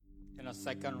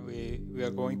second, we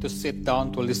are going to sit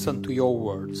down to listen to your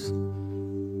words.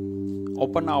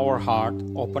 Open our heart,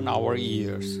 open our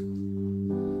ears.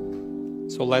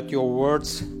 So let your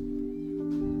words,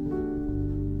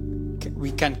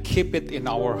 we can keep it in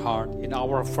our heart, in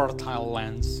our fertile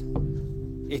lands.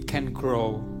 It can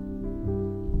grow,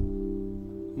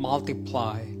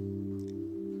 multiply.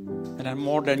 And then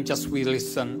more than just we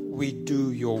listen, we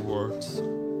do your words.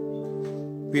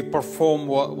 We perform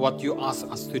what you ask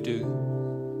us to do.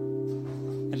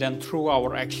 And then through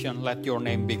our action, let your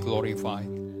name be glorified.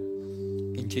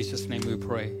 In Jesus' name we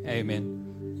pray.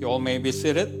 Amen. You all may be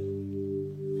seated.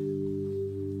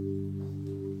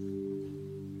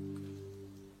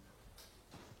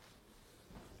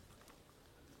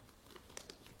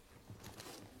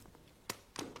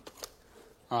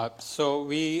 All right, so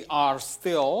we are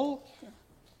still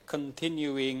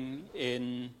continuing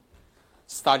in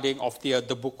studying of the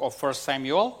book of 1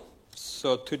 Samuel.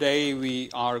 So today we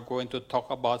are going to talk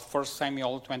about 1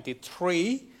 Samuel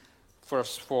 23,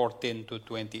 verse 14 to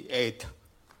 28.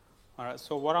 All right,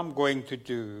 so what I'm going to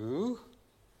do,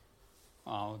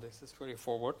 this is very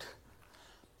forward.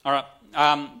 All right,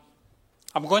 I'm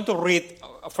going to read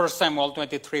 1 Samuel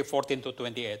 23, 14 to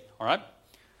 28. All right.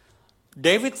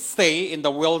 David stayed in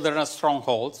the wilderness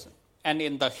strongholds and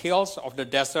in the hills of the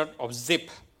desert of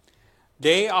Ziph.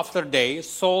 Day after day,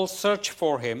 Saul searched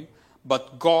for him,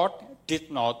 but God did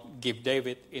not give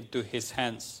David into his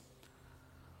hands.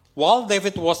 While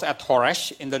David was at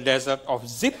Horesh in the desert of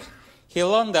Ziph, he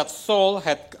learned that Saul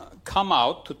had come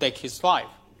out to take his life.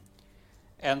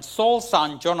 And Saul's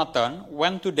son Jonathan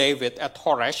went to David at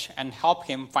Horesh and helped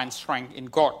him find strength in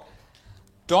God.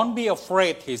 "Don't be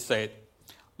afraid," he said.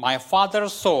 "My father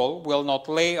Saul will not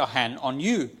lay a hand on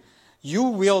you. You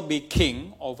will be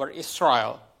king over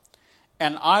Israel.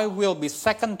 And I will be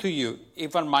second to you.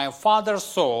 Even my father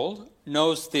Saul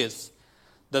knows this."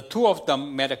 The two of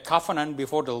them made a covenant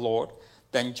before the Lord.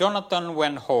 Then Jonathan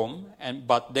went home,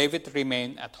 but David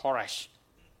remained at Horesh.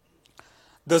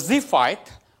 The Ziphite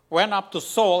went up to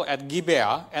Saul at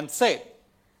Gibeah and said,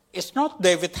 "Is not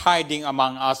David hiding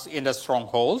among us in the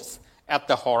strongholds at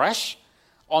the Horesh,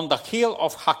 on the hill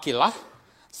of Hakilah,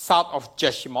 south of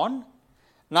Jeshimon?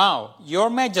 Now, your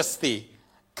majesty,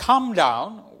 come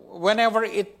down whenever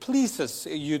it pleases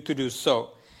you to do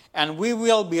so, and we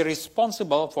will be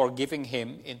responsible for giving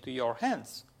him into your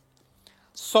hands."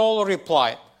 Saul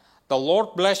replied, "The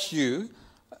Lord bless you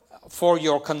for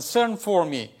your concern for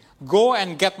me. Go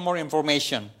and get more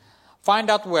information. Find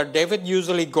out where David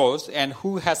usually goes and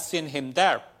who has seen him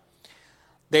there.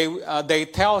 They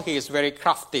tell he is very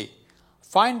crafty.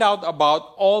 Find out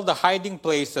about all the hiding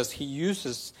places he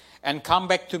uses and come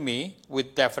back to me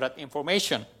with definite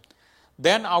information.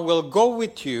 Then I will go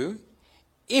with you.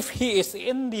 If he is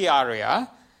in the area,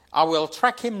 I will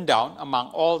track him down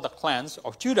among all the clans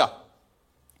of Judah."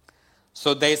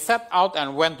 So they set out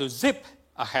and went to Ziph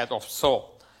ahead of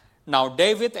Saul. Now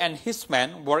David and his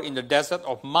men were in the desert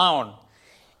of Maon,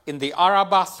 in the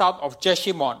Arabah south of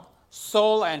Jeshimon.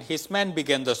 Saul and his men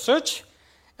began the search,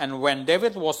 and when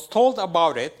David was told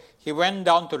about it, he went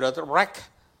down to the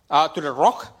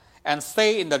rock and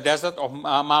stayed in the desert of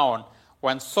Maon.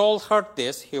 When Saul heard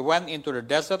this, he went into the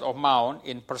desert of Maon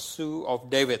in pursuit of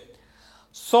David.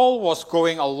 Saul was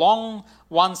going along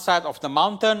one side of the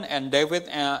mountain, and David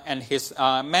and his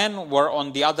men were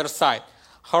on the other side,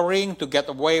 hurrying to get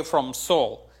away from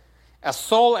Saul. As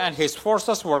Saul and his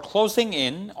forces were closing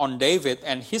in on David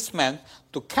and his men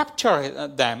to capture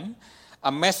them,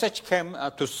 a message came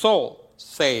to Saul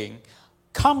saying,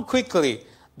 "Come quickly,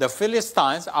 the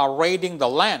Philistines are raiding the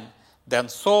land." Then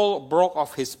Saul broke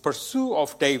off his pursuit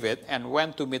of David and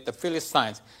went to meet the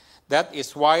Philistines. That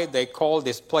is why they call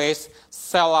this place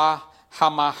Selah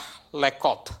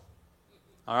Hamahlekot.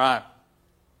 All right.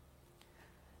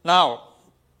 Now,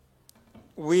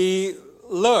 we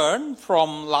learned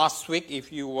from last week,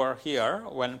 if you were here,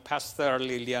 when Pastor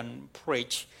Lillian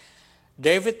preached,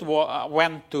 David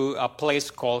went to a place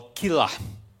called Keilah.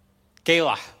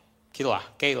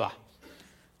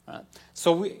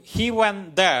 So he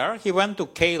went there, he went to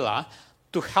Keilah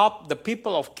to help the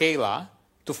people of Keilah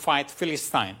to fight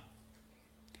Philistine,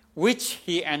 which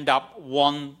he ended up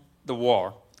won the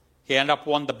war. He ended up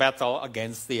won the battle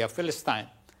against the Philistine.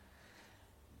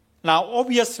 Now,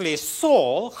 obviously,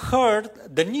 Saul heard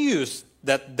the news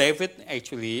that David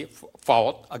actually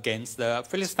fought against the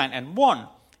Philistine and won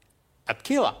at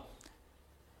Keilah.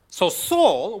 So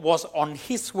Saul was on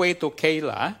his way to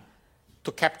Keilah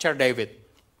to capture David.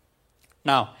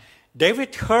 Now,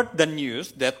 David heard the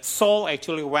news that Saul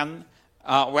actually went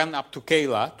up to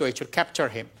Keilah to actually capture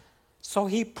him. So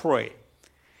he prayed.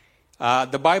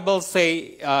 The Bible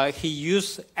say he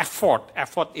used ephod.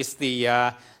 Ephod is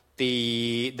the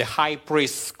high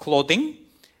priest's clothing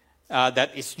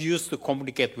that is used to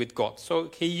communicate with God.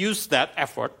 So he used that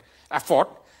ephod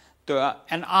to,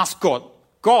 and asked God,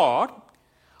 God,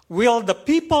 will the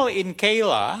people in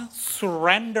Keilah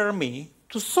surrender me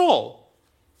to Saul?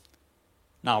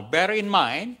 Now, bear in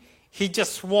mind, he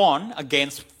just won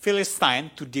against Philistine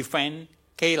to defend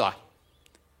Keilah.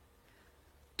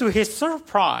 To his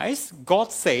surprise,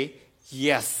 God said,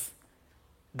 yes,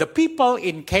 the people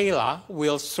in Keilah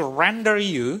will surrender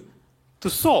you to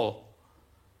Saul.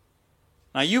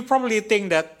 Now, you probably think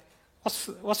that,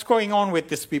 what's going on with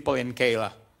these people in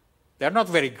Keilah? They're not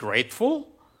very grateful.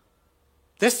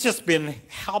 They've just been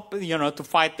helped, to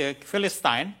fight the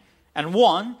Philistine and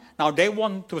won. Now they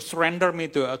want to surrender me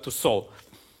to Saul.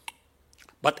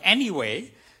 But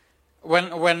anyway,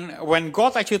 when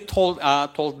God actually told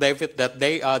David that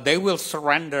they will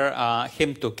surrender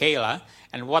him to Keilah,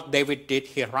 and what David did,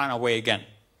 he ran away again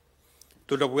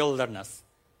to the wilderness.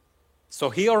 So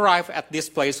he arrived at this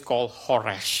place called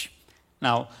Horesh.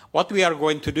 Now, what we are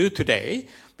going to do today,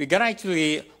 we're going to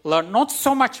actually learn not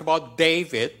so much about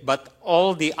David, but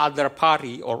all the other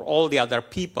party or all the other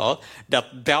people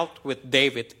that dealt with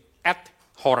David at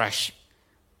Horesh.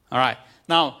 All right.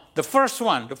 Now, the first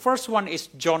one is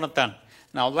Jonathan.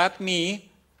 Now, let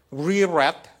me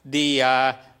reread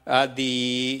the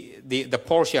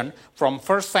portion from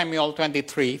 1 Samuel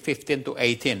 23, 15 to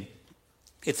 18.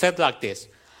 It said like this.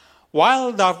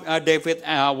 While David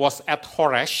was at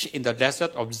Horesh in the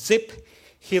desert of Ziph,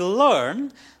 he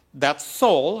learned that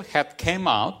Saul had come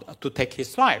out to take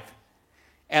his life.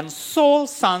 And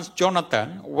Saul's son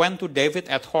Jonathan went to David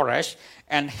at Horesh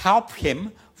and helped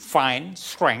him find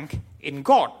strength in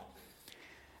God.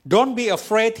 Don't be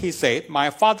afraid, he said. My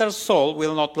father Saul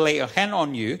will not lay a hand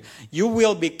on you. You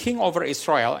will be king over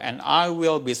Israel, and I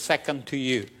will be second to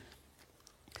you.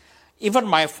 Even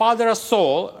my father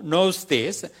Saul knows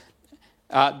this.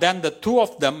 Then the two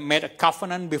of them made a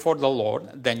covenant before the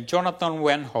Lord. Then Jonathan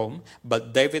went home,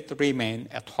 but David remained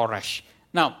at Horesh.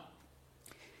 Now,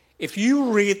 if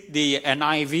you read the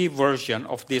NIV version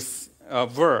of this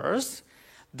verse,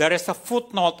 there is a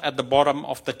footnote at the bottom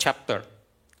of the chapter.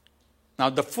 Now,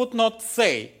 the footnote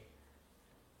say,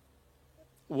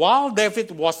 while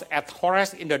David was at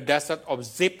Horesh in the desert of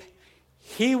Ziph,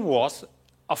 he was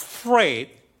afraid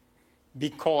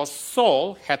because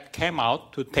Saul had come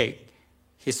out to take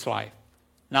his life.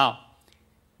 Now,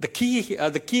 the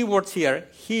key words here,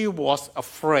 he was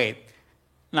afraid.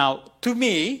 Now, to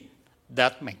me,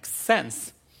 that makes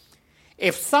sense.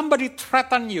 If somebody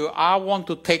threatens you, I want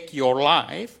to take your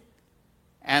life,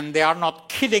 and they are not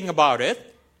kidding about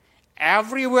it,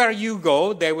 everywhere you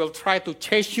go, they will try to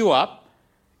chase you up,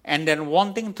 and then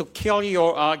wanting to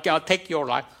take your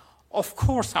life. Of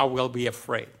course, I will be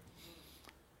afraid.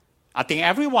 I think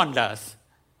everyone does.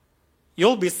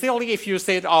 You'll be silly if you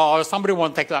say, oh, somebody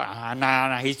won't take life.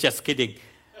 Nah, he's just kidding.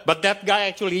 But that guy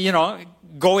actually,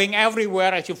 going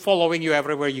everywhere, actually following you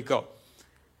everywhere you go.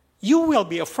 You will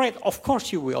be afraid. Of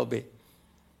course you will be.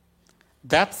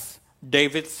 That's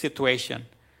David's situation.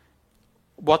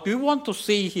 What we want to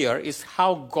see here is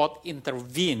how God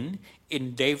intervened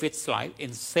in David's life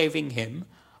in saving him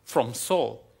from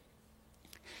Saul.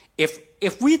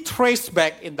 If we trace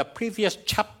back in the previous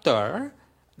chapter,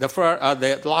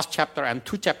 the last chapter and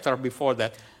 2 chapters before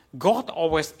that, God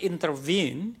always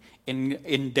intervened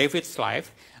in David's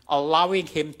life, allowing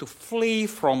him to flee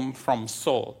from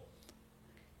Saul.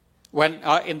 When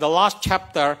in the last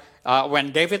chapter,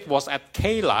 when David was at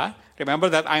Keilah, remember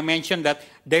that I mentioned that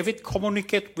David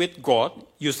communicated with God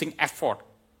using ephod.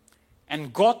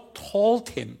 And God told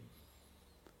him,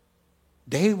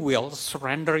 they will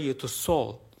surrender you to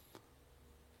Saul.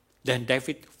 Then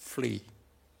David flee.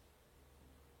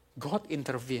 God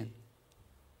intervened.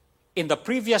 In the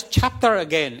previous chapter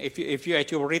again, if you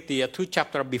actually read the 2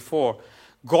 chapters before,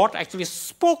 God actually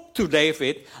spoke to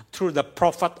David through the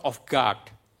prophet of God.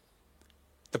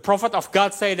 The prophet of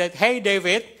God said that, hey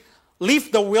David,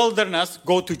 leave the wilderness,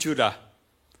 go to Judah.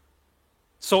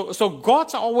 So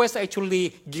God always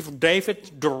actually give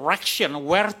David direction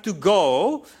where to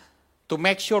go to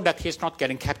make sure that he's not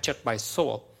getting captured by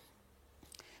Saul.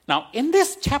 Now, in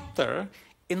this chapter,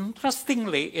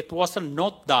 interestingly, it wasn't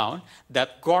noted down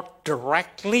that God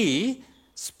directly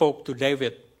spoke to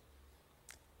David.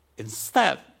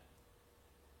 Instead,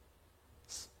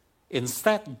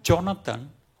 Jonathan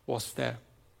was there.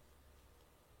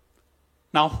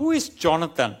 Now, who is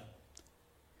Jonathan?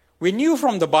 We knew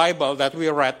from the Bible that we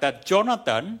read that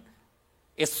Jonathan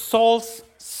is Saul's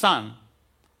son.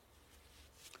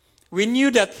 We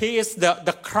knew that he is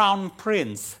the crown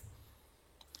prince.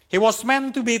 He was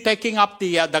meant to be taking up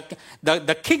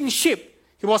the kingship.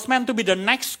 He was meant to be the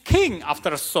next king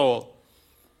after Saul.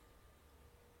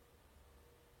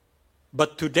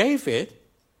 But to David,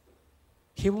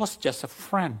 he was just a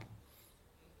friend.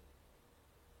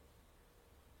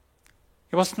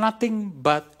 He was nothing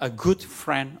but a good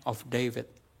friend of David.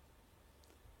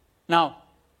 Now,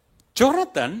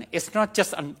 Jonathan is not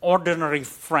just an ordinary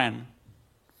friend.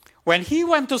 When he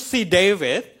went to see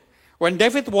David, when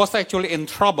David was actually in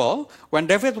trouble, when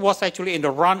David was actually in the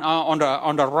run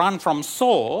on the run from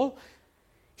Saul,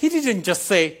 he didn't just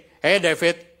say, "Hey,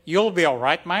 David, you'll be all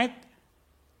right, mate.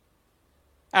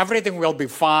 Everything will be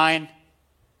fine.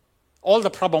 All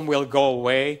the problem will go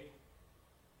away."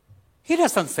 He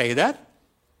doesn't say that.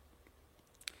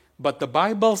 But the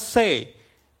Bible says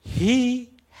he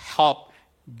helped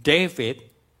David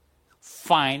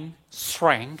find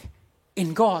strength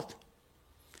in God.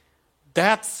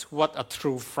 That's what a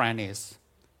true friend is.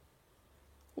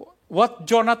 What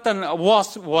Jonathan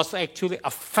was actually a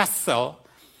vessel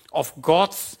of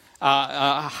God's,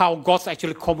 how God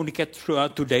actually communicated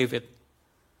to David.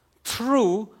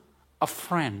 Through a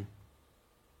friend.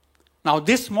 Now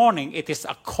this morning, it is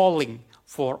a calling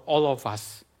for all of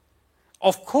us.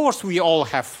 Of course, we all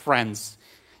have friends.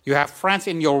 You have friends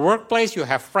in your workplace, you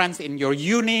have friends in your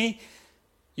uni,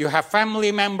 you have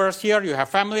family members here, you have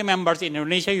family members in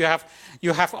Indonesia,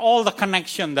 you have all the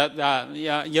connection that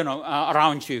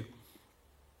around you.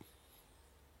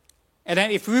 And then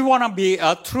if we want to be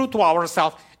true to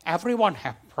ourselves, everyone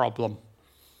have problem.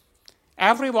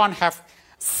 Everyone have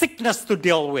sickness to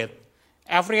deal with.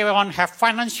 Everyone have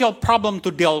financial problem to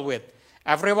deal with.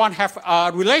 Everyone have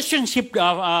a relationship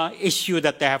issue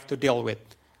that they have to deal with.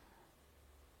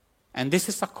 And this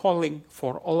is a calling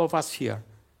for all of us here.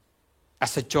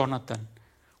 As a Jonathan,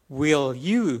 will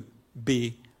you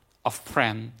be a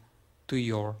friend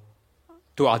to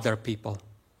other people?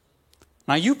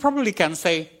 Now you probably can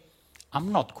say,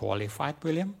 "I'm not qualified,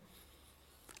 William.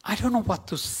 I don't know what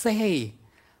to say.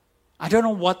 I don't know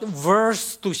what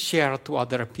verse to share to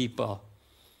other people."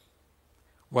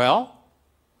 Well,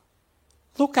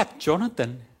 look at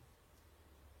Jonathan.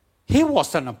 He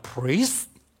wasn't a priest.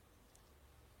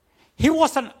 He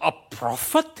wasn't a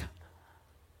prophet.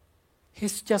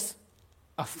 He's just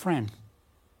a friend.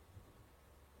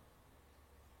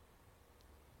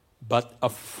 But a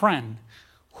friend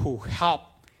who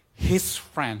helped his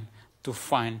friend to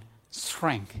find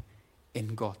strength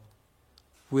in God.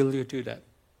 Will you do that?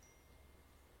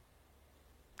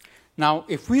 Now,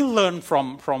 if we learn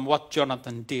from what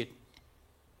Jonathan did,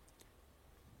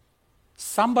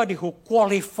 somebody who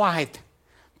qualified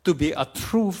to be a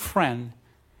true friend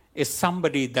is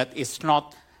somebody that is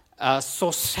not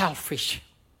so selfish.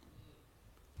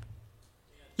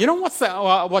 You know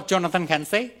what Jonathan can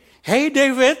say? "Hey,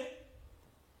 David,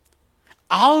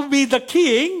 I'll be the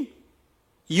king.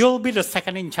 You'll be the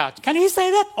second in charge." Can he say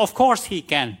that? Of course he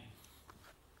can.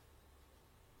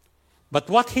 But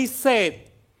what he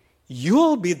said,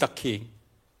 "You'll be the king.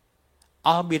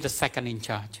 I'll be the second in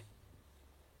charge."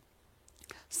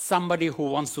 Somebody who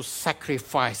wants to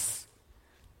sacrifice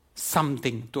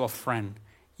something to a friend,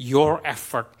 your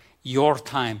effort, your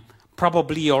time,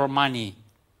 probably your money,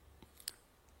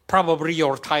 probably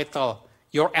your title,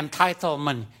 your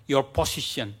entitlement, your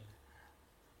position.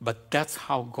 But that's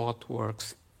how God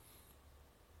works.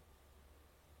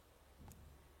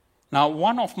 Now,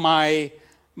 one of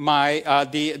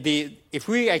if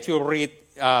we actually read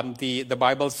the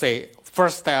Bible say,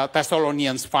 1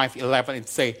 Thessalonians 5:11, it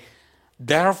say,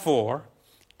 "Therefore,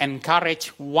 encourage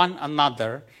one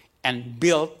another and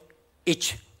build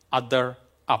each other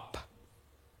up."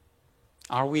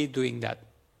 Are we doing that?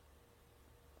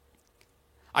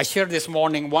 I shared this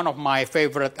morning one of my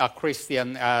favorite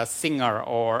Christian singer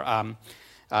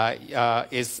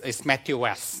is Matthew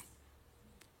West.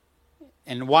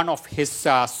 And one of his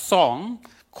song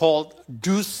called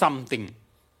 "Do Something."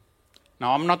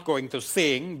 Now I'm not going to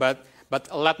sing, but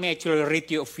let me actually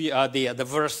read you the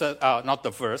verse, not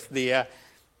the verse, the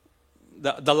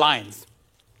lines.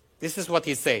 This is what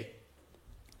he said.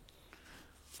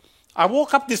 "I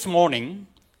woke up this morning.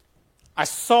 I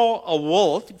saw a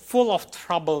world full of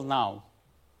trouble now.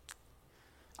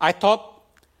 I thought,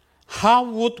 how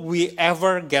would we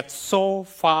ever get so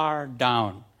far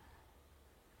down?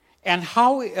 And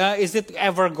how is it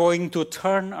ever going to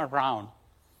turn around?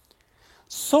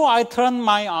 So I turned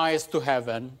my eyes to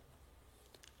heaven.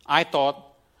 I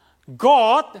thought,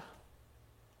 God,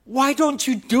 why don't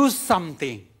you do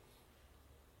something?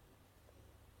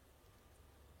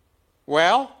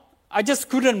 Well, I just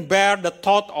couldn't bear the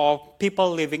thought of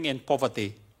people living in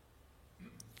poverty.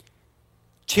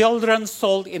 Children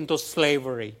sold into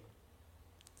slavery.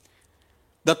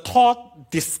 The thought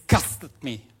disgusted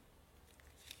me.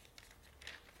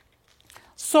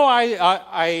 So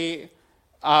I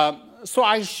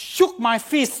shook my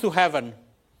fist to heaven.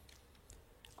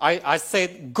 I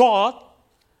said, God,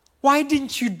 why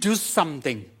didn't you do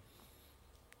something?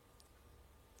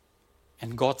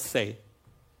 And God said,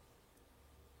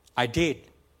 I did.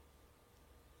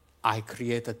 I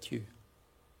created you.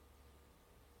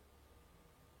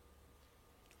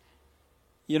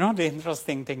 You know, the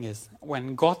interesting thing is,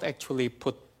 when God actually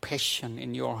put passion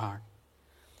in your heart,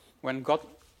 when God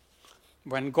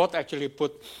actually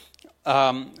put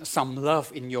some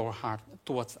love in your heart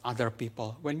towards other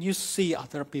people, when you see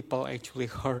other people actually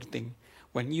hurting,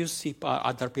 when you see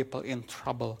other people in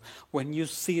trouble, when you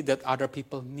see that other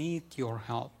people need your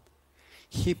help,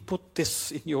 He put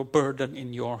this in your burden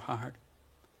in your heart.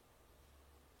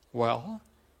 Well,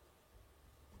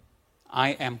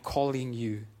 I am calling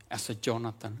you as a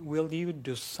Jonathan. Will you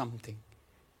do something?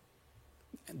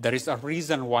 There is a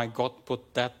reason why God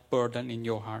put that burden in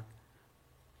your heart.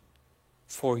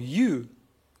 For you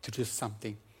to do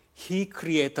something. He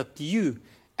created you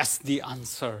as the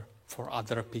answer for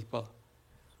other people.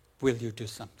 Will you do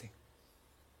something?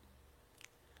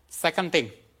 Second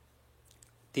thing,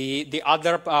 the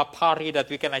other party that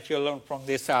we can actually learn from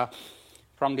this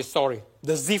story,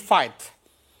 the Ziphite.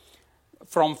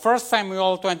 From 1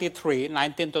 Samuel 23,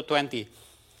 19 to 20.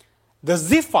 The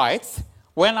Ziphites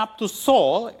went up to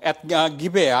Saul at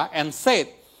Gibeah and said,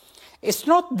 is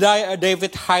not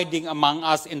David hiding among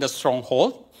us in the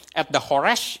stronghold at the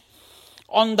Horesh,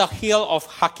 on the hill of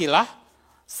Hakilah,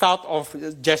 south of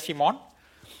Jeshimon?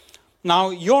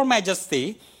 Now, your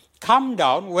majesty, come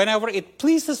down whenever it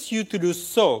pleases you to do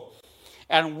so,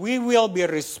 and we will be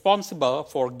responsible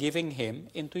for giving him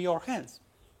into your hands.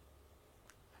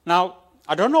 Now,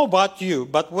 I don't know about you,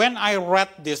 but when I read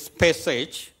this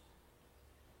passage,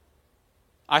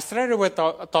 I straight away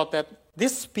thought that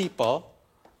these people,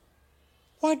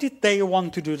 why did they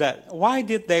want to do that? Why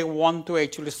did they want to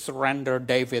actually surrender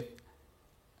David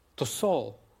to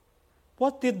Saul?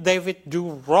 What did David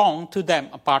do wrong to them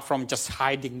apart from just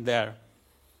hiding there?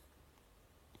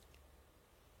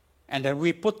 And then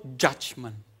we put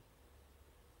judgment.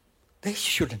 They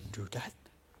shouldn't do that.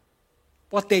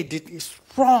 What they did is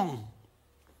wrong.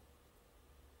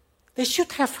 They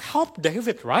should have helped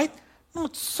David, right?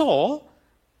 Not Saul.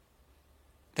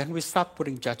 Then we start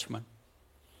putting judgment.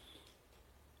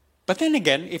 But then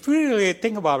again, if we really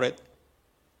think about it,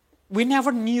 we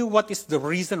never knew what is the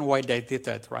reason why they did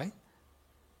that, right?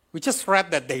 We just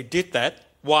read that they did that.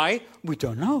 Why? We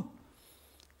don't know.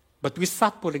 But we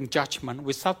start putting judgment,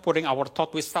 we start putting our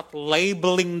thought, we start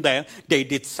labeling them, they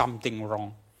did something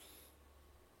wrong.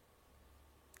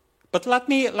 But let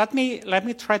me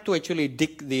try to actually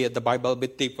dig the Bible a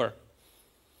bit deeper.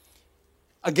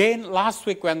 Again, last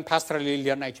week when Pastor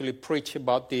Lillian actually preached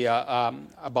about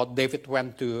David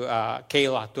went to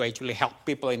Keilah to actually help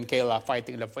people in Keilah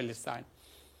fighting the Philistines.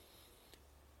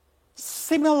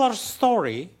 Similar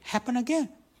story happened again.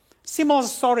 Similar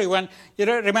story when, you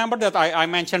remember that I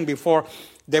mentioned before,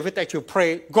 David actually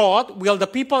prayed, God, will the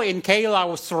people in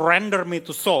Keilah surrender me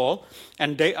to Saul?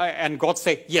 And God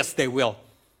said, yes, they will.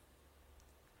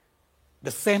 The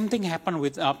same thing happened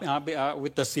with the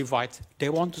Zivites. They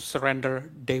want to surrender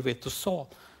David to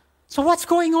Saul. So what's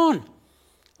going on?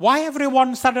 Why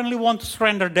everyone suddenly want to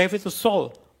surrender David to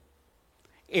Saul?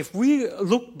 If we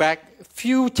look back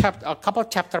a couple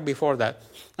chapters before that.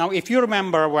 Now, if you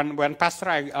remember when Pastor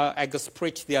Agus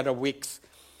preached the other weeks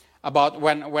about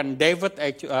when David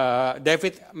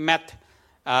met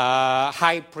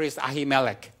high priest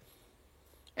Ahimelech,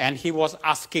 and he was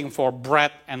asking for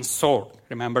bread and sword.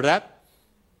 Remember that?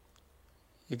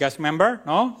 You guys remember?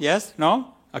 No? Yes?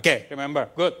 No? Okay, remember.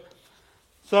 Good.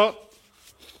 So,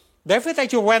 David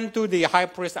actually went to the high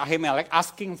priest Ahimelech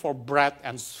asking for bread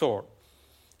and sword.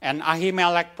 And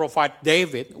Ahimelech provided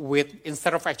David with,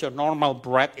 instead of actual normal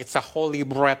bread, it's a holy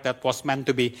bread that was meant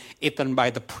to be eaten by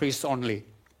the priest only.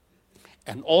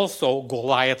 And also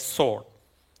Goliath's sword.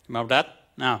 Remember that?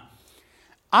 Now,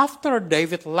 after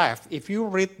David left, if you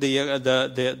read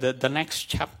the next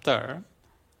chapter,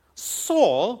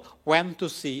 Saul went to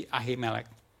see Ahimelech.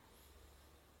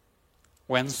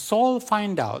 When Saul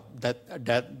found out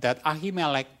that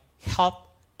Ahimelech helped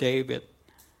David,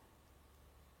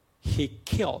 he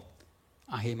killed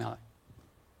Ahimelech.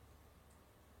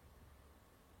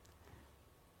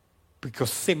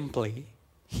 Because simply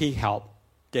he helped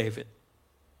David.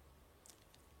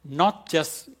 Not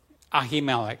just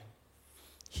Ahimelech,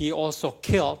 he also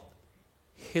killed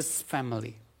his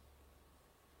family.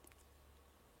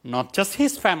 Not just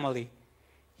his family,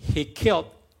 he killed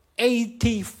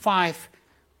 85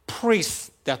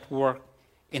 priests that work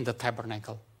in the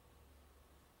tabernacle.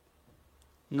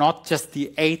 Not just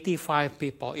the 85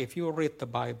 people. If you read the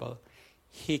Bible,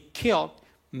 he killed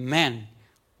men,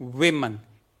 women,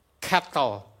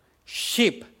 cattle,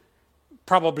 sheep,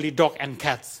 probably dog and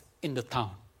cats in the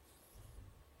town.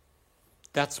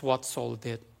 That's what Saul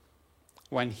did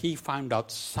when he found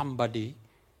out somebody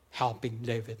helping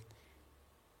David.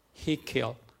 He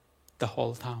killed the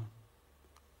whole town.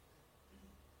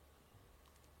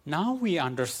 Now we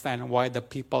understand why the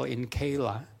people in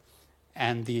Keilah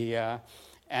and the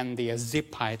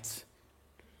Ziphites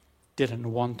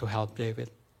didn't want to help David.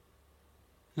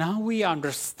 Now we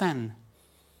understand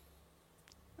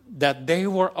that they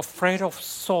were afraid of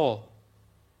Saul.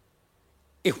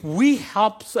 If we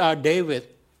help David,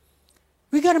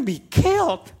 we're going to be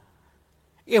killed.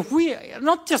 If we,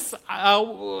 not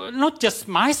just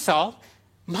myself,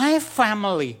 my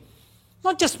family,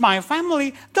 not just my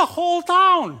family, the whole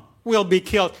town will be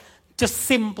killed just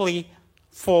simply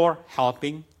for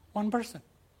helping one person.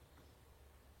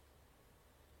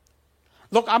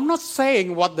 Look, I'm not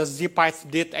saying what the Ziphites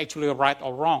did actually right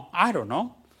or wrong. I don't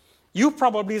know. You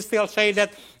probably still say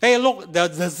that, hey, look, the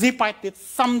Ziphites did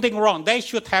something wrong. They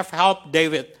should have helped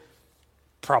David.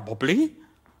 Probably.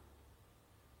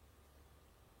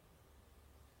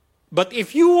 But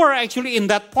if you were actually in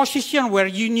that position where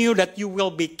you knew that you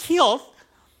will be killed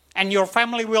and your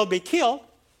family will be killed,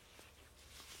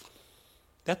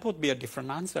 that would be a different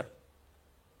answer.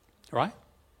 Right?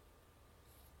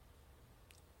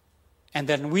 And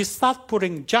then we start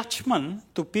putting judgment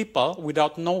to people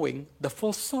without knowing the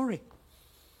full story.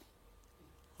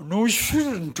 No, you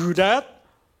shouldn't do that.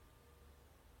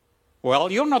 Well,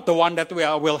 you're not the one that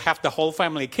will have the whole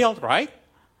family killed, right?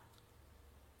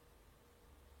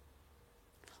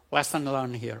 Lesson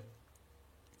learned here.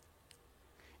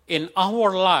 In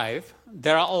our life,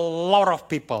 there are a lot of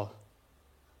people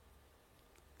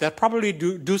that probably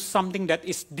do something that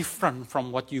is different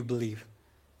from what you believe.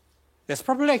 There's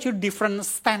probably actually different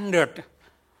standard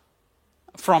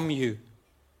from you.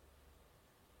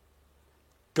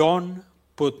 Don't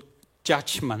put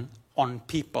judgment on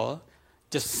people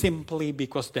just simply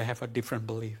because they have a different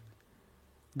belief.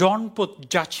 Don't put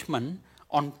judgment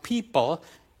on people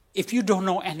if you don't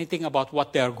know anything about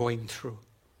what they are going through.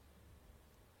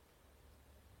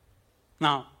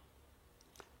 Now,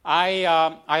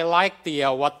 I like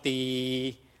what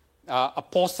the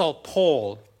Apostle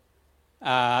Paul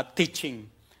teaching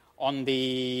on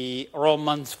the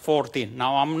Romans 14.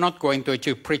 Now, I'm not going to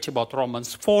actually preach about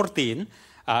Romans 14.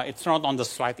 It's not on the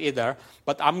slide either.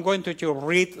 But I'm going to actually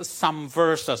read some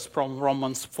verses from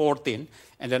Romans 14,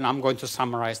 and then I'm going to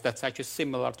summarize. That's actually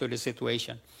similar to the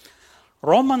situation.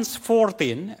 Romans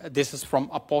 14, this is from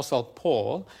Apostle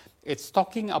Paul. It's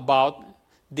talking about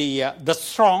the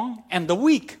strong and the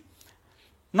weak.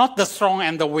 Not the strong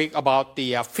and the weak about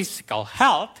the physical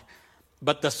health,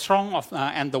 but the strong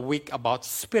and the weak about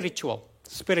spiritual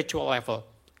level,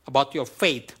 about your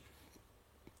faith.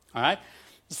 All right?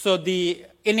 So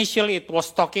initially it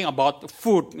was talking about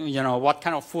food, what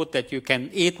kind of food that you can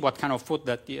eat, what kind of food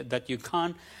that you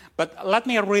can't. But let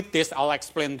me read this, I'll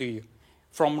explain to you.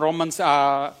 From Romans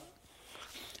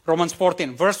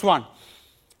 14, verse 1.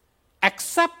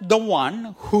 Except the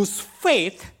one whose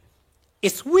faith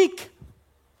is weak,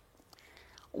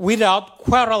 without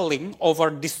quarreling over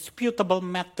disputable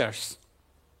matters.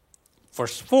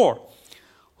 Verse 4.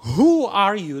 Who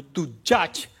are you to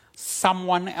judge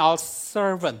someone else's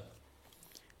servant?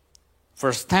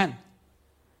 Verse 10.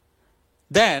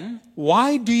 Then,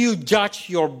 why do you judge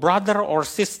your brother or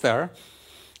sister,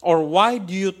 or why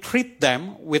do you treat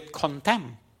them with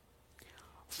contempt?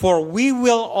 For we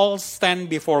will all stand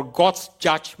before God's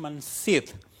judgment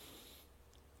seat.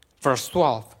 Verse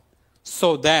 12.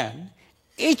 So then,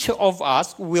 each of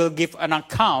us will give an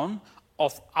account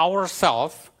of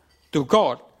ourselves to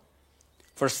God.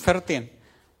 Verse 13.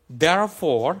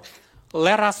 Therefore,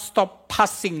 let us stop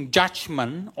passing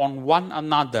judgment on one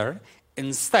another.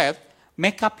 Instead,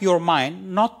 make up your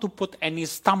mind not to put any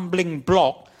stumbling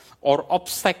block or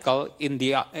obstacle in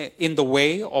the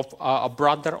way of a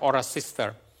brother or a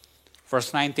sister.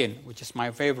 Verse 19, which is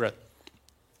my favorite.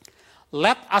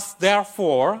 Let us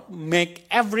therefore make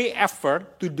every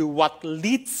effort to do what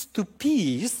leads to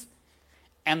peace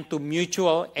and to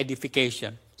mutual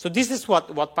edification. So this is what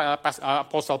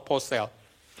Apostle Paul said.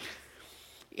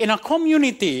 In a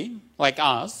community like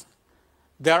us,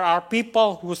 there are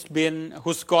people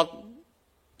who's got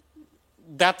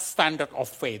that standard of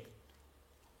faith.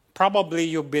 Probably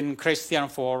you've been Christian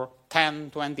for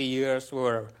 10, 20 years,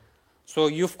 so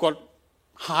you've got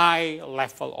high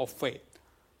level of faith.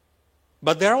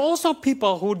 But there are also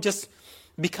people who just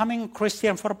becoming a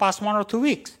Christian for the past 1 or 2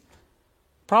 weeks.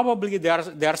 Probably they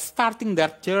are starting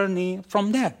their journey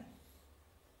from there.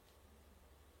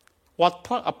 What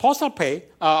Apostle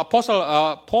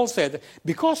Paul said,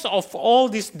 because of all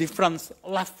these different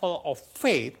levels of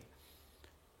faith,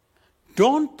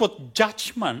 don't put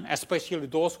judgment, especially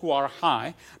those who are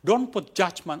high, don't put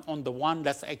judgment on the one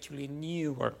that's actually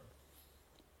newer.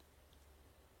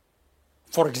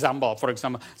 For example,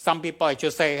 some people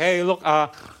actually say, hey, look,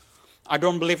 I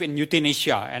don't believe in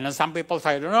euthanasia. And then some people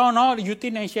say, no,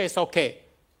 euthanasia is okay.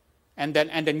 And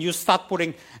then you start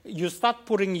putting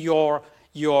your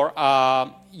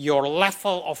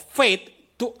level of faith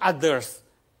to others.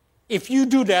 If you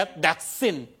do that, that's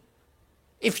sin.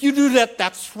 If you do that,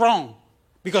 that's wrong.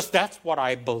 Because that's what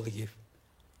I believe.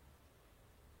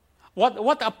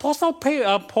 What Apostle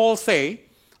Paul say,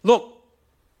 look,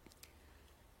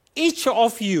 each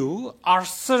of you are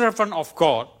servant of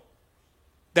God.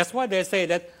 That's why they say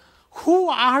that, who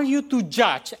are you to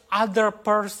judge other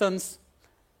person's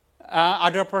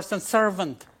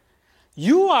servant?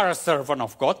 You are a servant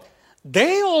of God.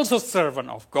 They also servant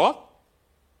of God.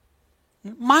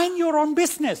 Mind your own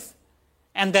business.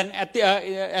 And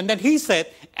then he said,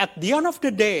 at the end of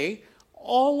the day,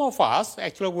 all of us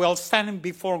actually will stand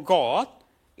before God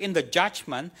in the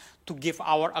judgment to give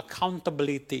our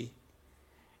accountability.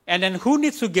 And then who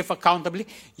needs to give accountability?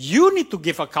 You need to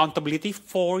give accountability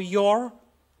for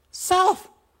yourself.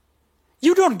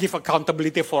 You don't give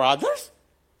accountability for others.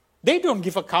 They don't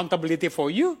give accountability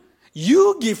for you.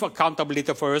 You give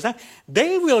accountability for yourself.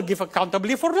 They will give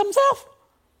accountability for themselves.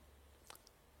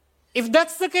 If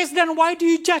that's the case, then why do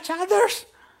you judge others?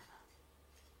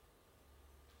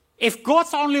 If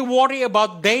God's only worried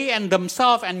about they and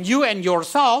themselves and you and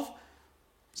yourself,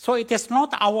 so it is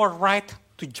not our right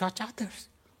to judge others.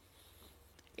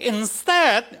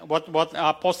 Instead, what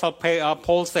Apostle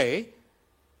Paul say,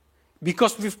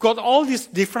 because we've got all these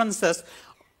differences,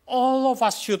 all of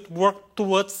us should work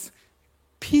towards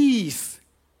peace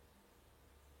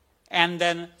and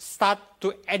then start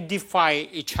to edify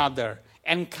each other,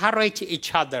 encourage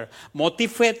each other,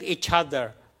 motivate each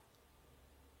other.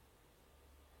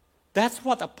 That's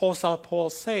what Apostle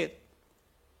Paul said.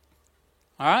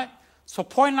 All right? So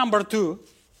point number 2,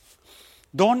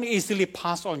 don't easily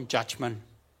pass on judgment.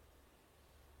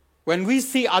 When we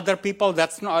see other people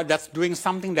that's doing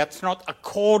something that's not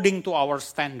according to our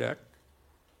standard,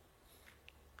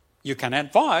 you can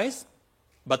advise,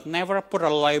 but never put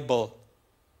a label.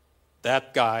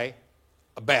 That guy,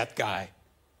 a bad guy.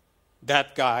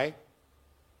 That guy,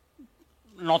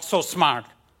 not so smart.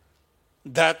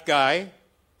 That guy,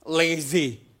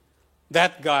 lazy.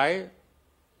 That guy,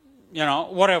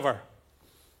 whatever.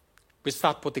 We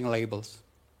start putting labels.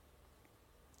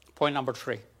 Point number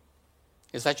 3.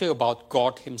 It's actually about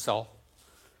God himself.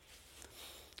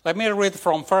 Let me read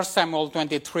from 1 Samuel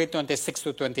 23, 26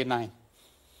 to 29.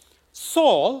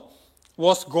 Saul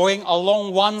was going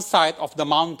along one side of the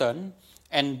mountain,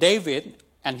 and David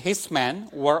and his men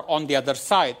were on the other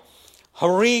side,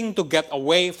 hurrying to get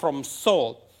away from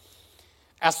Saul.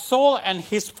 As Saul and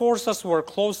his forces were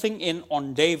closing in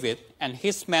on David and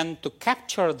his men to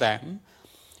capture them,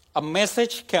 a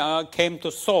message came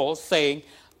to Saul saying,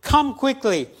 "Come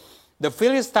quickly, the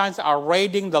Philistines are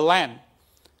raiding the land."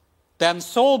 Then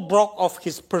Saul broke off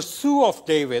his pursuit of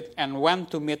David and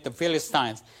went to meet the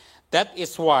Philistines. That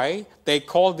is why they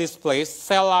call this place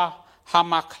Selah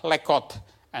Hamaklekot.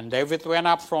 And David went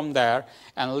up from there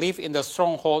and lived in the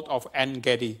stronghold of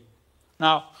En-Gedi.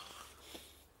 Now,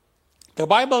 the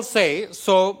Bible says,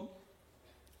 so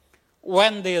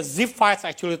when the Ziphites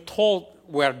actually told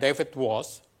where David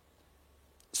was,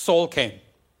 Saul came.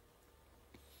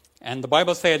 And the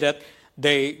Bible says that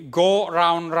they go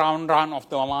round of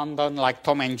the mountain like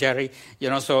Tom and Jerry.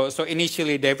 So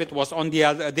initially David was on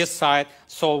this side,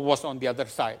 Saul was on the other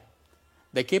side.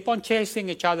 They keep on chasing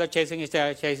each other,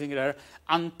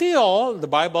 until the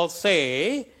Bible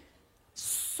says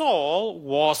Saul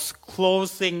was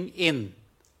closing in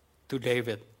to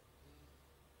David.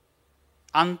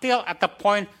 Until at the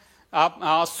point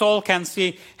Saul can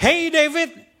see, "Hey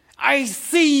David, I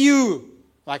see you."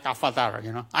 Like Avatar,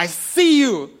 I see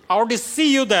you. I already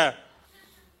see you there.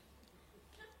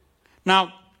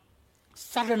 Now,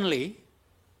 suddenly,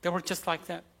 they were just like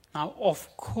that. Now,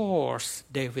 of course,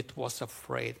 David was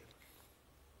afraid.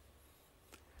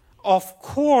 Of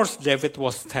course, David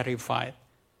was terrified.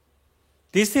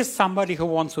 This is somebody who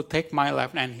wants to take my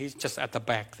life, and he's just at the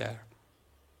back there.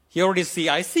 He already see,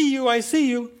 "I see you, I see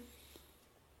you."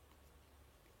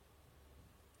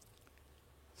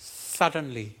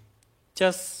 Suddenly,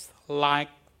 just like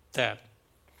that,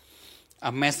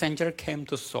 a messenger came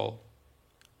to Saul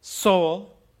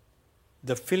Saul,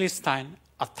 the Philistine,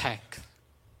 attacked.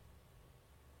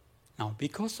 Now,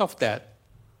 because of that,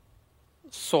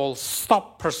 Saul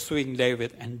stopped pursuing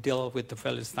David and dealt with the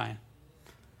Philistine.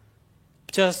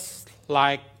 Just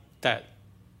like that.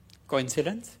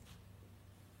 Coincidence?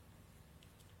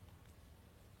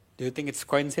 Do you think it's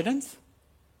coincidence?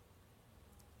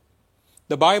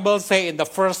 The Bible says in the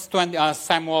first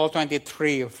Samuel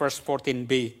 23, verse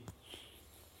 14b,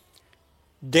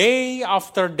 day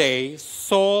after day,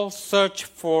 Saul searched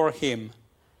for him,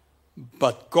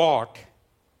 but God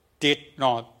did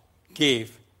not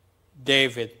give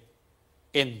David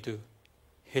into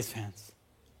his hands.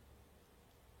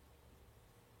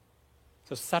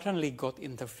 So suddenly God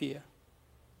interfered.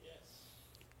 Yes.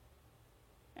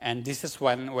 And this is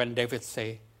when David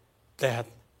say, that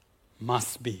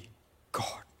must be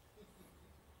God.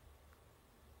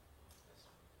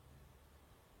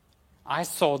 I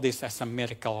saw this as a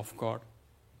miracle of God.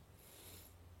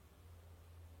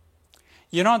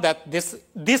 You know that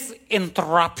this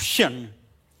interruption,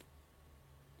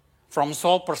 from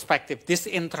Saul's perspective, this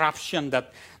interruption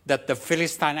that the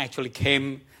Philistine actually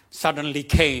suddenly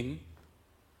came,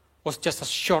 was just a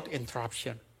short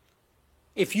interruption.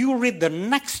 If you read the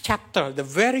next chapter, the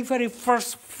very, very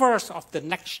first verse of the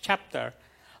next chapter,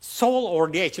 Saul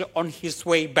already actually on his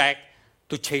way back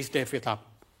to chase David up.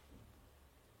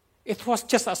 It was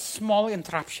just a small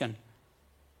interruption.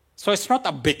 So it's not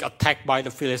a big attack by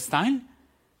the Philistine.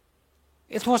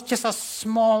 It was just a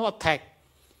small attack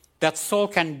that Saul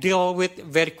can deal with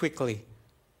very quickly.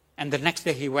 And the next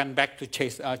day he went back to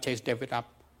chase David up.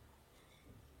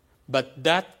 But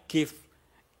that gave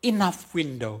enough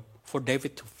window for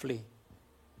David to flee.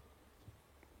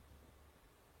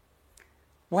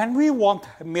 When we want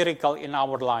a miracle in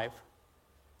our life,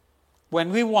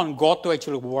 when we want God to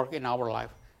actually work in our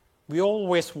life, we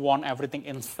always want everything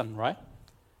instant, right?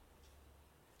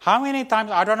 How many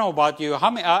times, I don't know about you,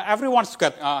 everyone's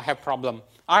have problem.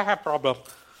 I have problem.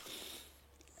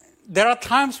 There are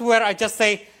times where I just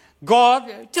say,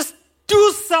 God, just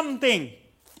do something.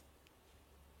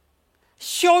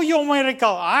 Show your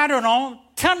miracle. I don't know.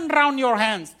 Turn around your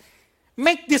hands.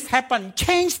 Make this happen.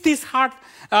 Change this heart.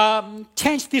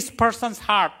 Change this person's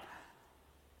heart.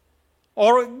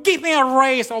 Or give me a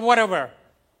raise or whatever.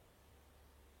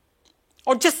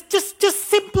 Or just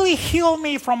simply heal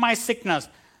me from my sickness.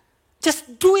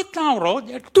 Just do it now, Lord.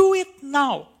 Do it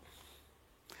now.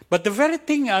 But the very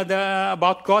thing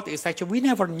about God is actually we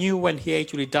never knew when He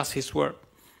actually does His work.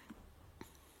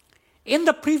 In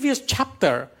the previous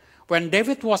chapter, when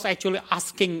David was actually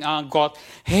asking God,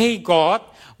 hey God,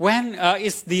 when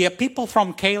is the people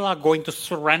from Keilah going to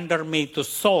surrender me to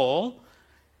Saul?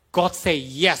 God said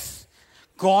yes.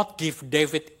 God give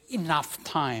David enough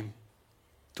time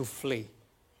to flee.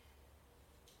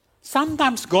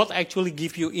 Sometimes God actually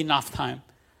give you enough time.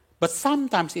 But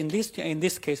sometimes in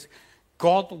this case,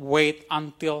 God wait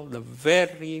until the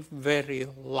very, very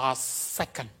last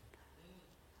second.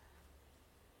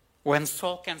 When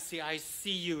Saul can say, I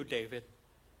see you, David,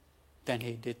 then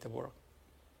he did the work.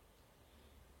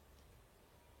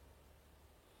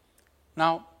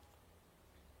 Now,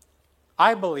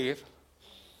 I believe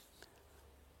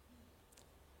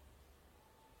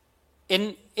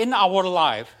in our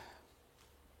life,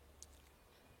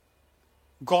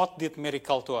 God did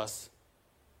miracle to us.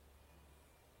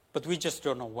 But we just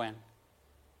don't know when.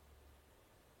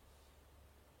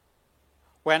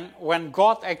 When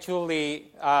God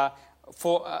actually,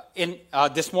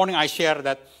 this morning I shared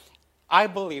that I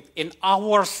believe in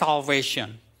our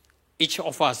salvation, each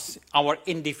of us, our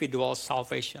individual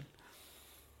salvation,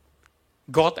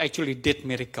 God actually did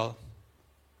miracle.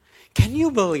 Can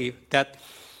you believe that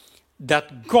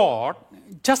God,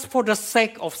 just for the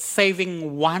sake of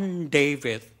saving one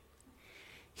David,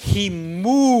 He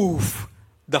moved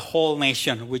the whole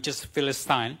nation, which is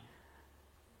Philistine,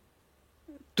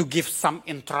 to give some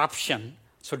interruption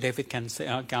so David can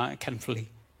flee.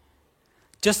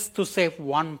 Just to save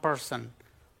one person,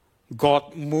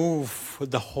 God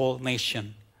moved the whole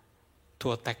nation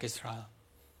to attack Israel.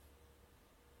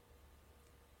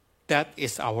 That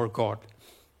is our God.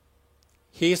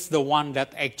 He is the one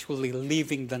that actually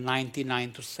leaving the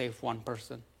 99 to save one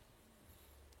person.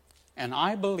 And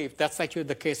I believe that's actually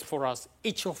the case for us,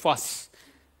 each of us.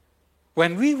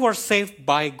 When we were saved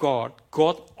by God,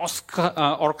 God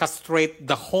orchestrated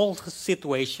the whole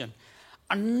situation.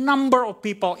 A number of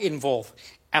people involved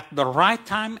at the right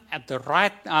time, at the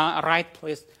right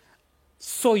place,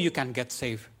 so you can get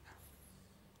saved.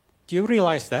 Do you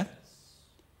realize that?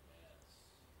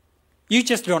 You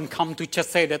just don't come to just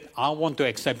say that, I want to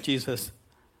accept Jesus.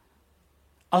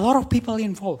 A lot of people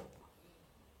involved.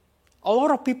 A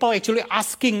lot of people actually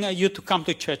asking you to come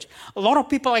to church. A lot of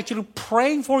people actually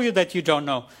praying for you that you don't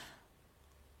know.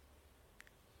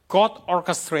 God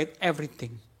orchestrates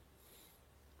everything.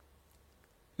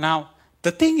 Now,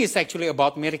 the thing is actually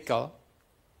about miracle.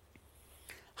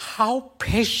 How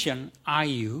patient are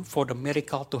you for the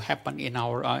miracle to happen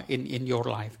in your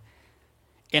life?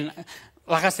 And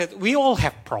like I said, we all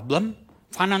have problem,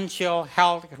 financial,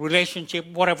 health, relationship,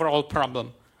 whatever, all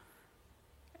problem.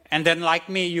 And then like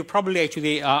me, you probably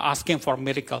actually are asking for a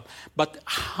miracle. But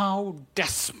how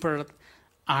desperate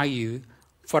are you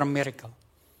for a miracle?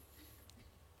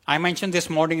 I mentioned this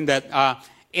morning that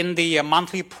in the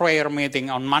monthly prayer meeting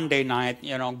on Monday night,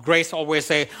 Grace always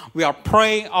say, we are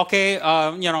praying,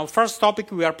 first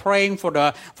topic, we are praying for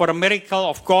the miracle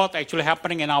of God actually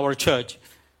happening in our church.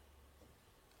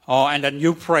 Oh, and then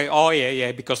you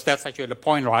pray, because that's actually the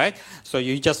point, right? So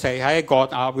you just say, hey,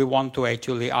 God, we want to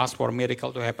actually ask for a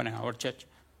miracle to happen in our church.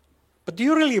 But do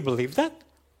you really believe that?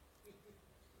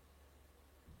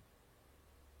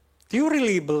 Do you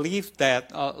really believe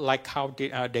that like how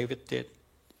David did?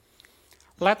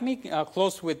 Let me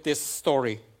close with this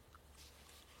story.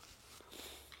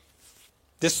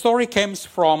 This story comes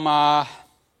from Mark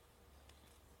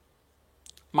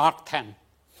 10.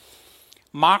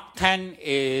 Mark 10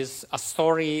 is a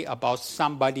story about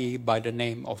somebody by the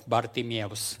name of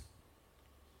Bartimaeus.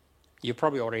 You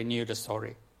probably already knew the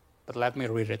story, but let me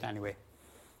read it anyway.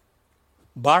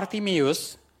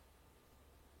 Bartimaeus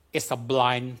is a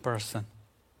blind person.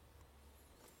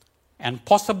 And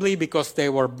possibly because they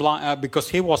were blind, because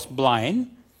he was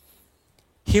blind,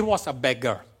 he was a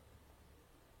beggar.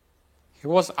 He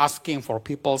was asking for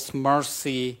people's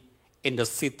mercy in the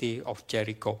city of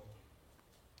Jericho.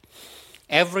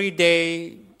 Every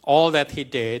day, all that he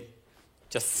did,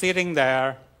 just sitting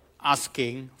there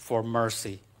asking for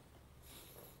mercy.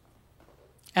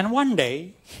 And one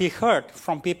day, he heard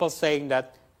from people saying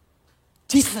that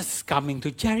Jesus is coming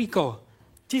to Jericho.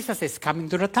 Jesus is coming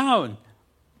to the town.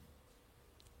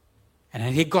 And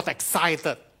then he got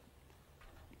excited.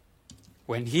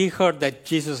 When he heard that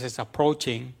Jesus is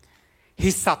approaching,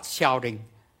 he started shouting,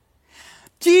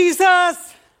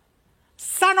 Jesus,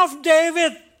 Son of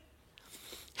David,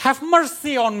 have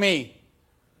mercy on me.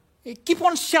 He keep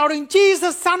on shouting,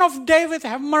 Jesus, Son of David,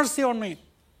 have mercy on me.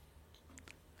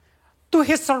 To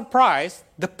his surprise,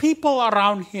 the people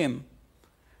around him,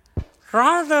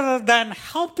 rather than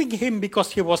helping him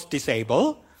because he was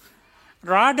disabled,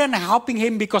 rather than helping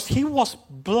him because he was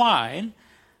blind,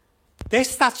 they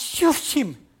start shooting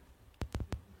him.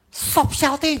 Stop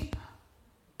shouting.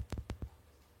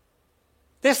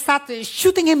 They start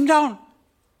shooting him down.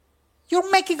 You're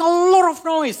making a lot of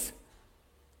noise.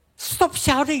 Stop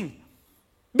shouting.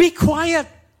 Be quiet.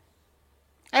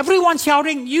 Everyone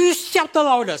shouting. You shout the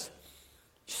loudest.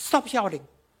 Stop shouting.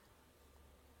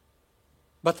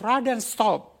 But rather than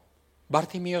stop,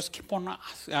 Bartimaeus keep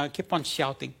on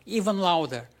shouting even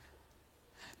louder.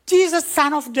 Jesus,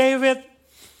 Son of David,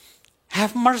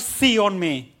 have mercy on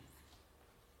me.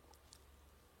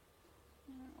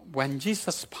 When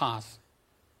Jesus passed,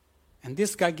 and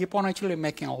this guy keep on actually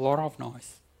making a lot of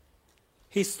noise,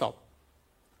 he stopped.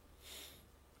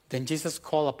 Then Jesus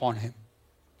called upon him.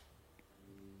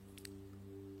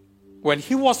 When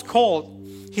he was called,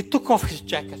 he took off his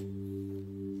jacket.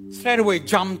 Straight away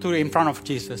jumped in front of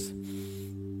Jesus.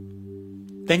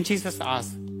 Then Jesus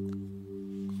asked,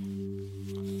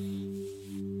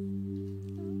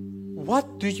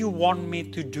 what do you want me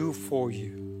to do for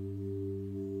you?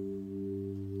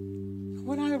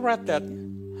 When I read that,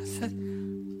 I said,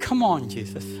 come on,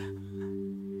 Jesus.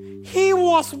 He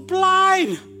was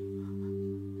blind.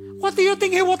 What do you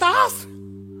think he would ask?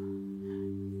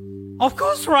 Of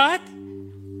course, right?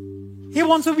 He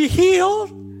wants to be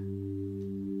healed.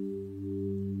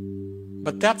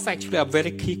 But that's actually a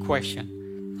very key question.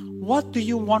 What do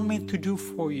you want me to do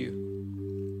for you?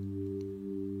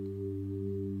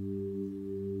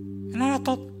 And I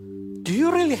thought, do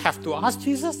you really have to ask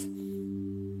Jesus?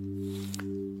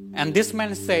 And this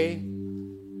man say,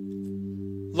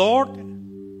 Lord,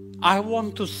 I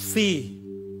want to see.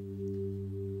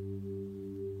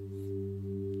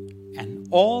 And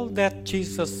all that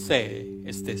Jesus say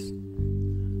is this: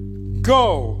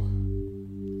 go,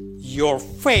 your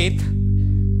faith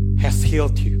has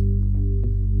healed you.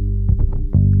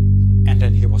 And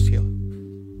then he was healed.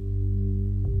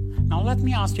 Now let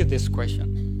me ask you this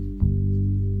question.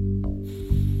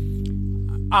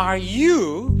 Are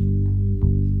you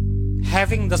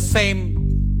having the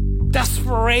same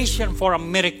desperation for a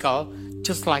miracle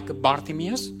just like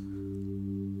Bartimaeus?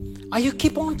 Are you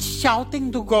keep on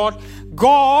shouting to God,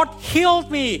 God, heal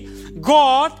me.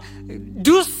 God,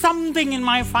 do something in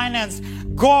my finance.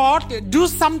 God, do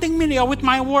something with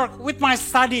my work, with my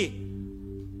study.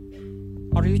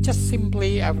 Or you just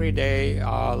simply every day,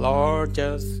 Lord,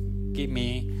 just give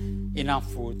me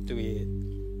enough food to eat.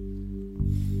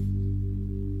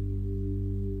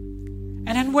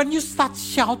 And then when you start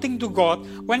shouting to God,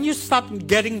 when you start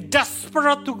getting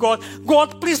desperate to God,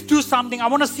 God, please do something. I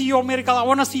want to see your miracle. I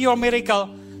want to see your miracle.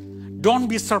 Don't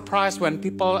be surprised when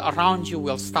people around you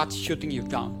will start shooting you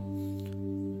down.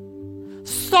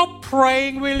 Stop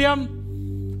praying,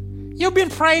 William. You've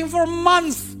been praying for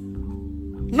months.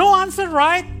 No answer,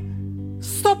 right?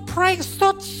 Stop praying.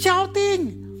 Stop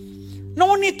shouting.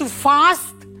 No need to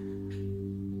fast.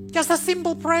 Just a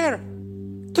simple prayer.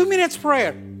 2 minutes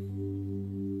prayer.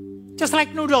 Just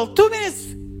like noodle. 2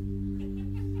 minutes.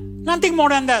 Nothing more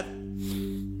than that.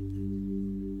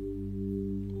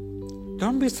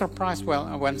 Don't be surprised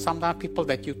when sometimes people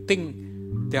that you think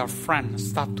they are friends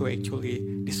start to actually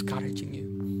discouraging you.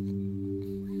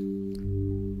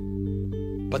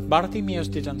 But Bartimaeus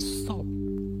didn't stop.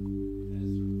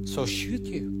 So should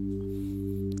you?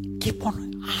 Keep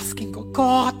on asking God.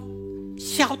 God,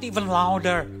 shout even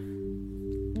louder.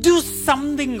 Do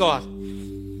something, God.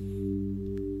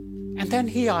 And then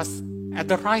he asked at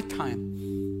the right time,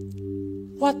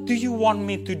 what do you want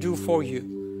me to do for you?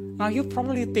 Now you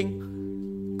probably think,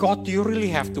 God, do you really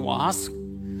have to ask?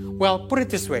 Well, put it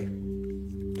this way.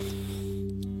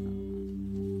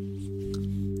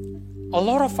 A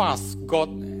lot of us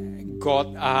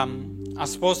I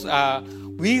suppose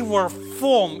we were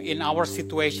formed in our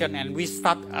situation and we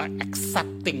start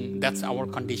accepting that's our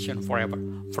condition forever.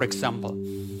 For example,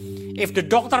 if the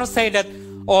doctor say that,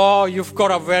 oh, you've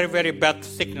got a very, very bad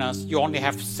sickness, you only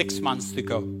have 6 months to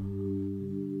go.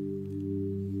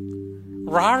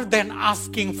 Rather than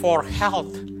asking for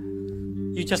health,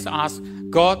 you just ask,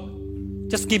 God,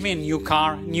 just give me a new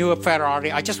car, new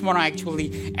Ferrari. I just want to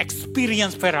actually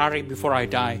experience Ferrari before I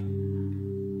die.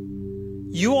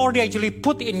 You already actually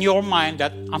put in your mind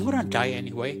that I'm going to die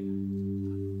anyway.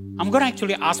 I'm going to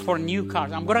actually ask for a new car.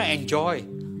 I'm going to enjoy.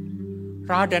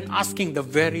 Rather than asking the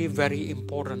very, very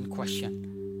important question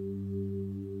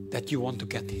that you want to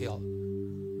get healed.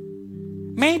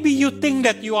 Maybe you think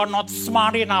that you are not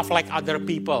smart enough like other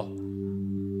people.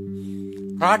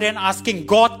 Rather than asking,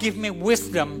 God, give me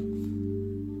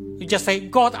wisdom, you just say,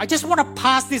 God, I just want to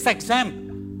pass this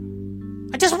exam.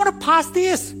 I just want to pass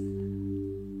this.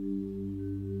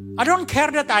 I don't care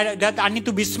that I need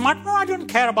to be smart. No, I don't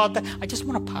care about that. I just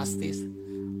want to pass this.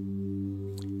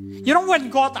 You know, when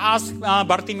God asked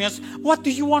Bartimaeus, what do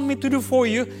you want me to do for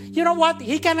you? You know what?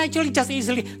 He can actually just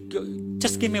easily,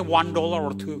 just give me $1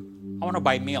 or $2. I want to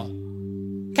buy meal.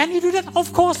 Can you do that?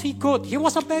 Of course he could. He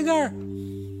was a beggar.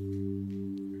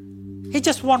 He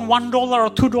just want $1 or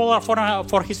 $2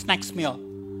 for his next meal.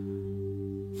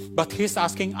 But he's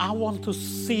asking, I want to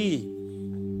see.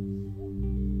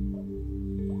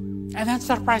 And then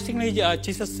surprisingly,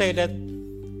 Jesus said that,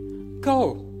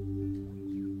 go.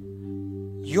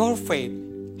 Your faith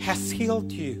has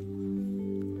healed you.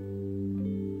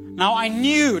 Now I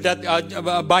knew that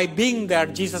by being there,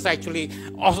 Jesus actually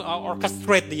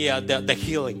orchestrated the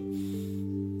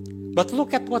healing. But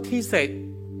look at what he said.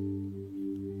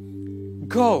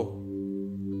 Go.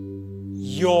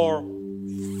 Your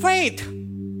faith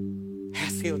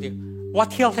has healed you.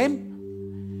 What healed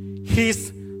him?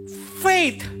 His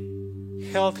faith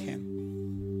healed him.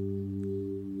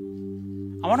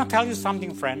 I want to tell you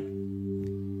something, friend.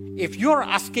 If you're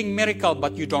asking miracle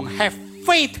but you don't have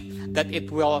faith that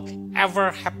it will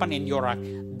ever happen in your life,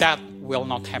 that will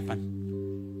not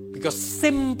happen. Because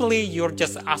simply you're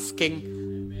just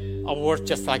asking a word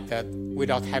just like that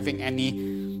without having any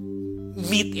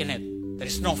meat in it. There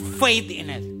is no faith in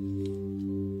it.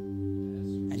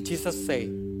 And Jesus say,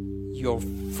 your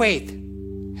faith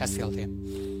has healed him.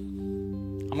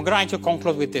 I'm going to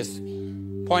conclude with this.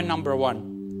 Point number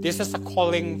 1. This is a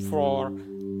calling for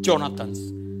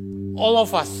Jonathans. All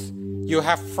of us, you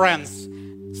have friends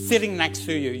sitting next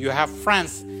to you. You have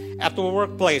friends at the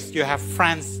workplace. You have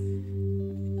friends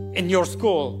in your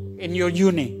school, in your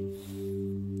uni.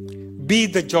 Be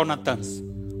the Jonathans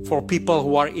for people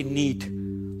who are in need,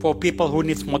 for people who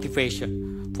need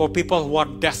motivation, for people who are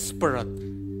desperate.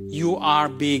 You are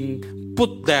being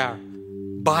put there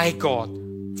by God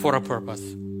for a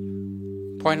purpose.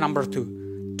 Point number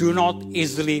 2, do not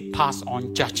easily pass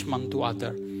on judgment to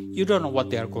others. You don't know what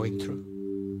they are going through.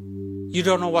 You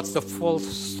don't know what's the full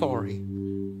story.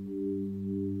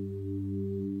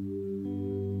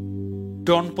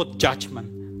 Don't put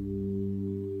judgment.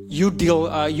 You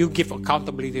give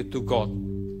accountability to God.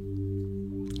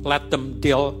 Let them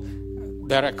deal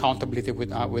their accountability with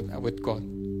God.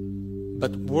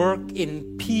 but work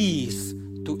in peace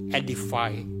to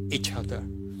edify each other.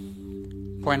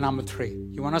 Point number 3.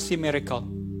 You want to see miracle?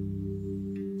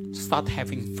 Start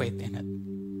having faith in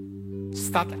it.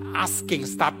 Start asking,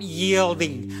 start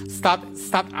yielding, start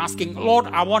asking, Lord,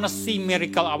 I want to see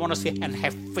miracle, I want to see, and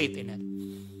have faith in it.